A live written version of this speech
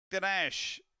Victor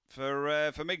Nash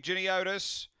for Mick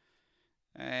Giniotis.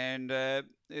 And it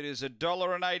is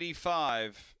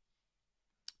 $1.85.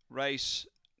 Race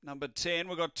number 10.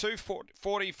 We've got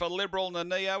 240 for Liberal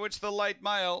Neo. It's the late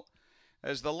mail.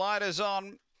 As the light is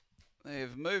on,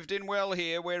 they've moved in well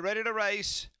here. We're ready to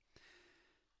race.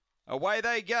 Away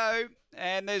they go,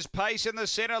 and there's pace in the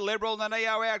centre. Liberal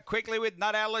Neo out quickly with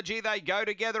Nut Allergy. They go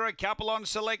together, a couple on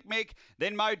Select Mick.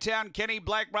 Then Motown Kenny,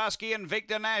 Black Rusky and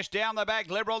Victor Nash down the back.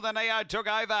 Liberal Neo took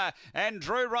over and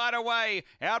drew right away.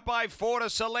 Out by 4 to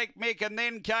Select Mick, and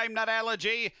then came Nut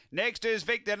Allergy. Next is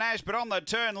Victor Nash, but on the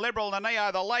turn, Liberal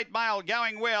Neo, the late mail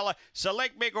going well.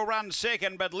 Select Mick will run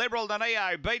second, but Liberal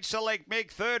Neo beats Select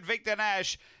Mick. Third, Victor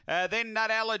Nash. Then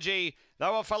Nut Allergy. They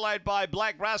were followed by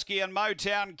Black Rusky and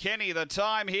Motown Kenny. The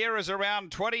time here is around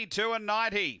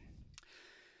 22:90.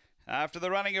 After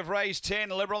the running of race 10,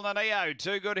 Liberal Neo,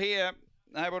 too good here.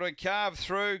 Able to carve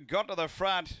through, got to the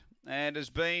front, and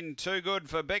has been too good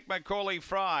for Beck Macaulay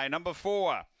Fry. Number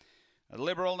 4,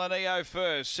 Liberal Neo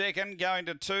first. Second, going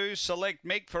to 2, Select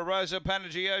Mick for Rosa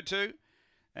Panagiotou.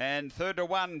 And third to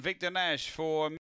 1, Victor Nash for